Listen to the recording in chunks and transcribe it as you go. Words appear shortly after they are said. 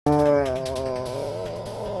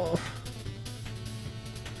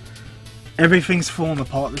Everything's falling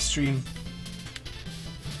apart this stream.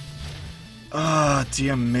 Ah,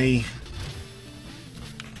 dear me.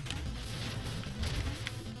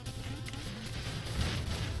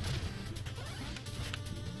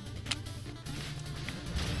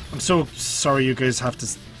 I'm so sorry you guys have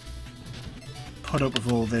to put up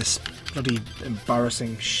with all this bloody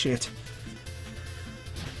embarrassing shit.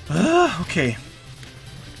 Okay.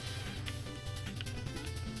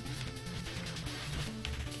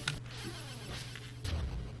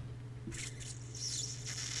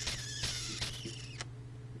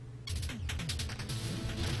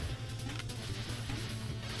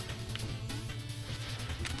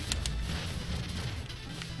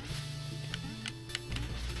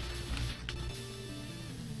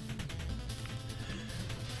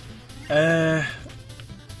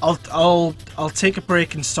 I'll take a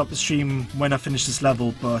break and stop the stream when I finish this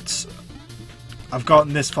level, but I've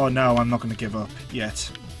gotten this far now, I'm not going to give up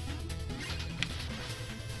yet.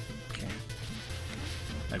 Okay.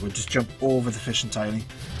 Like, we'll just jump over the fish entirely.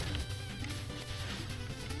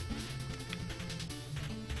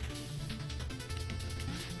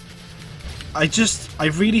 I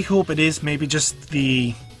really hope it is maybe just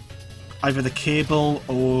either the cable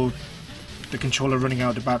or the controller running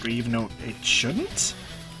out of battery, even though it shouldn't.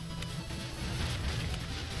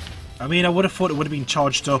 I mean, I would have thought it would have been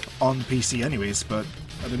charged up on the PC anyways, but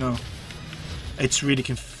I don't know. It's really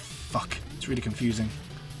it's really confusing.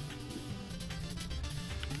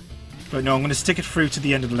 But no, I'm going to stick it through to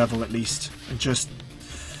the end of the level at least, and just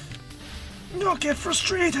not get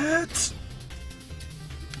frustrated.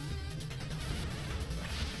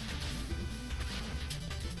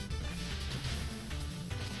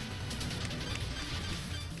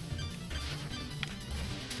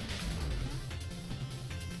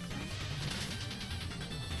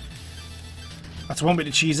 That's one way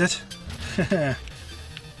to cheese it.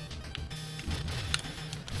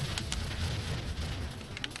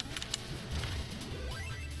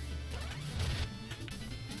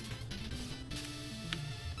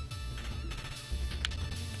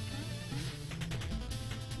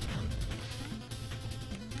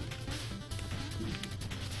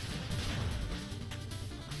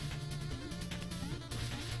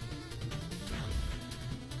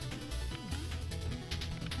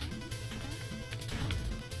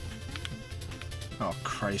 Oh,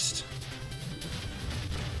 Christ.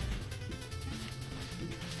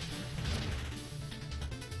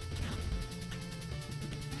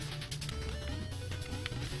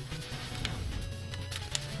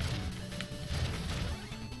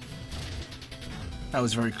 That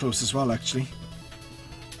was very close as well, actually.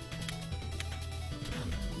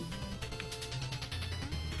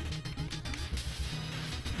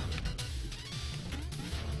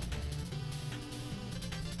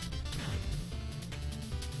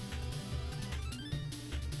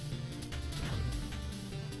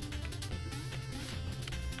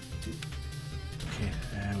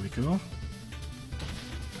 Go.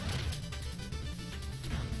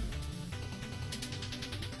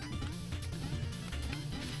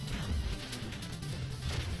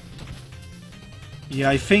 Yeah,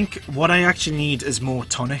 I think what I actually need is more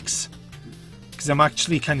tonics, because I'm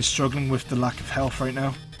actually kind of struggling with the lack of health right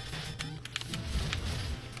now.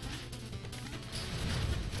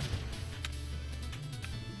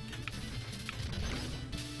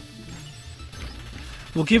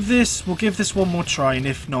 We'll give this one more try, and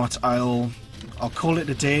if not, I'll call it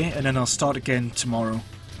a day, and then I'll start again tomorrow,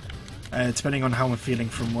 depending on how I'm feeling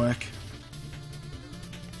from work.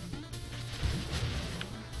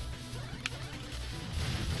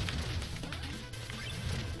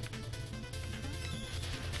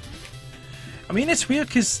 I mean, it's weird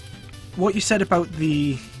because what you said about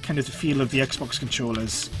the kind of the feel of the Xbox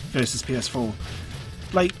controllers versus PS4,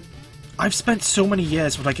 like, I've spent so many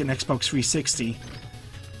years with like an Xbox 360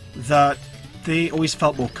 that they always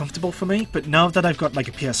felt more comfortable for me, but now that I've got like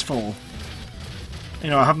a PS4, you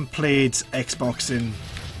know, I haven't played Xbox in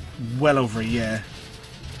well over a year.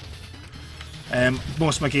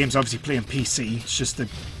 Most of my games obviously play on PC, it's just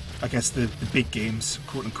I guess the big games,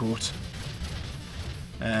 quote unquote.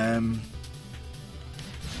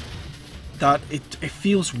 That it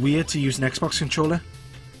feels weird to use an Xbox controller.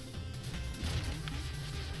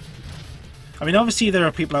 I mean, obviously there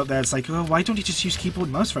are people out there that's like, oh, why don't you just use keyboard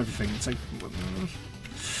and mouse for everything? It's like,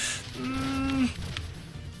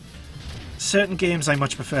 certain games I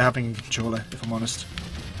much prefer having a controller, if I'm honest.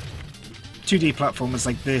 2D platformers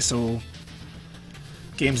like this, or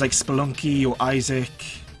games like Spelunky or Isaac.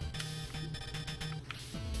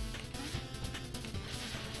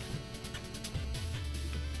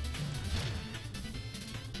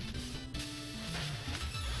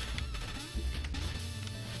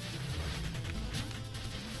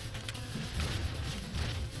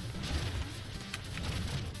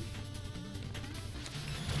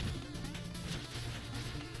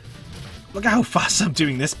 Look at how fast I'm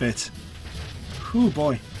doing this bit. Whoo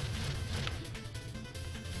boy.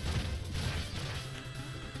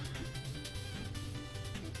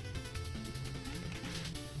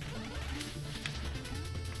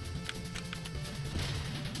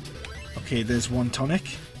 Okay, there's one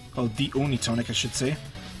tonic. Oh, the only tonic, I should say.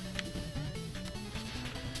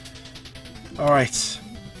 Alright.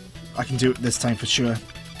 I can do it this time for sure.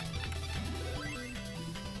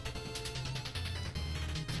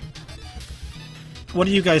 What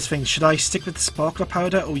do you guys think? Should I stick with the sparkler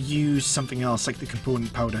powder or use something else like the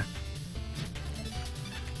component powder?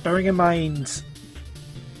 Bearing in mind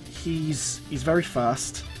he's very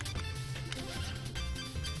fast.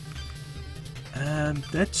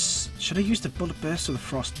 Should I use the bullet burst or the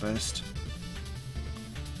frost burst?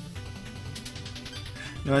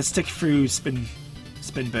 No, let's stick through spin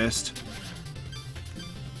burst.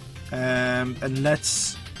 And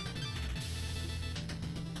let's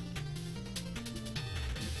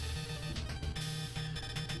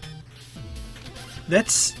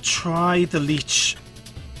try the leech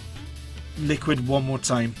liquid one more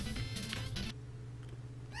time.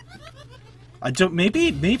 I don't.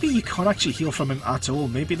 Maybe you can't actually heal from him at all.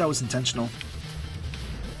 Maybe that was intentional.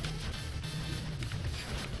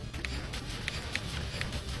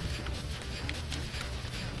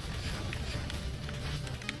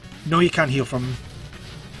 No, you can't heal from him.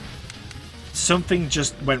 Something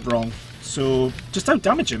just went wrong. So just out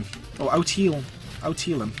damage him or out heal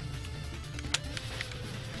him.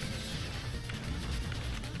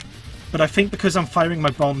 But I think because I'm firing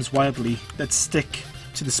my bombs wildly, let's stick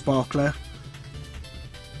to the sparkler.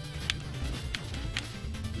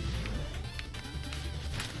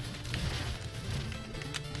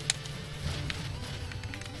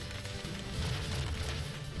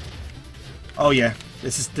 Oh yeah,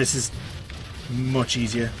 this is much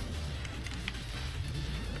easier.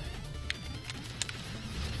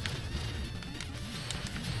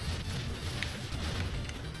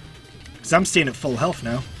 Because I'm staying at full health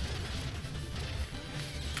now.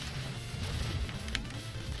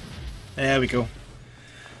 There we go.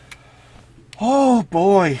 Oh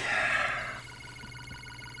boy.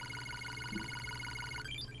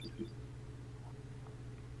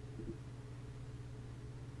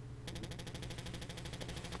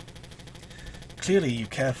 Clearly you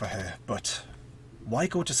care for her, but why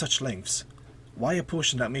go to such lengths? Why a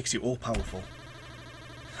potion that makes you all-powerful?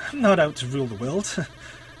 I'm not out to rule the world.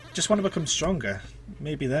 Just want to become stronger.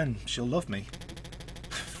 Maybe then she'll love me.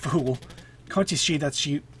 Fool. Can't you see that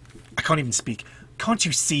she... I can't even speak. Can't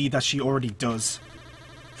you see that she already does?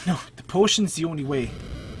 No, the potion's the only way.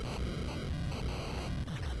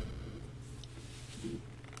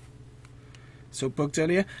 So bugged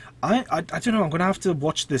earlier? I don't know, I'm going to have to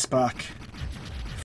watch this back.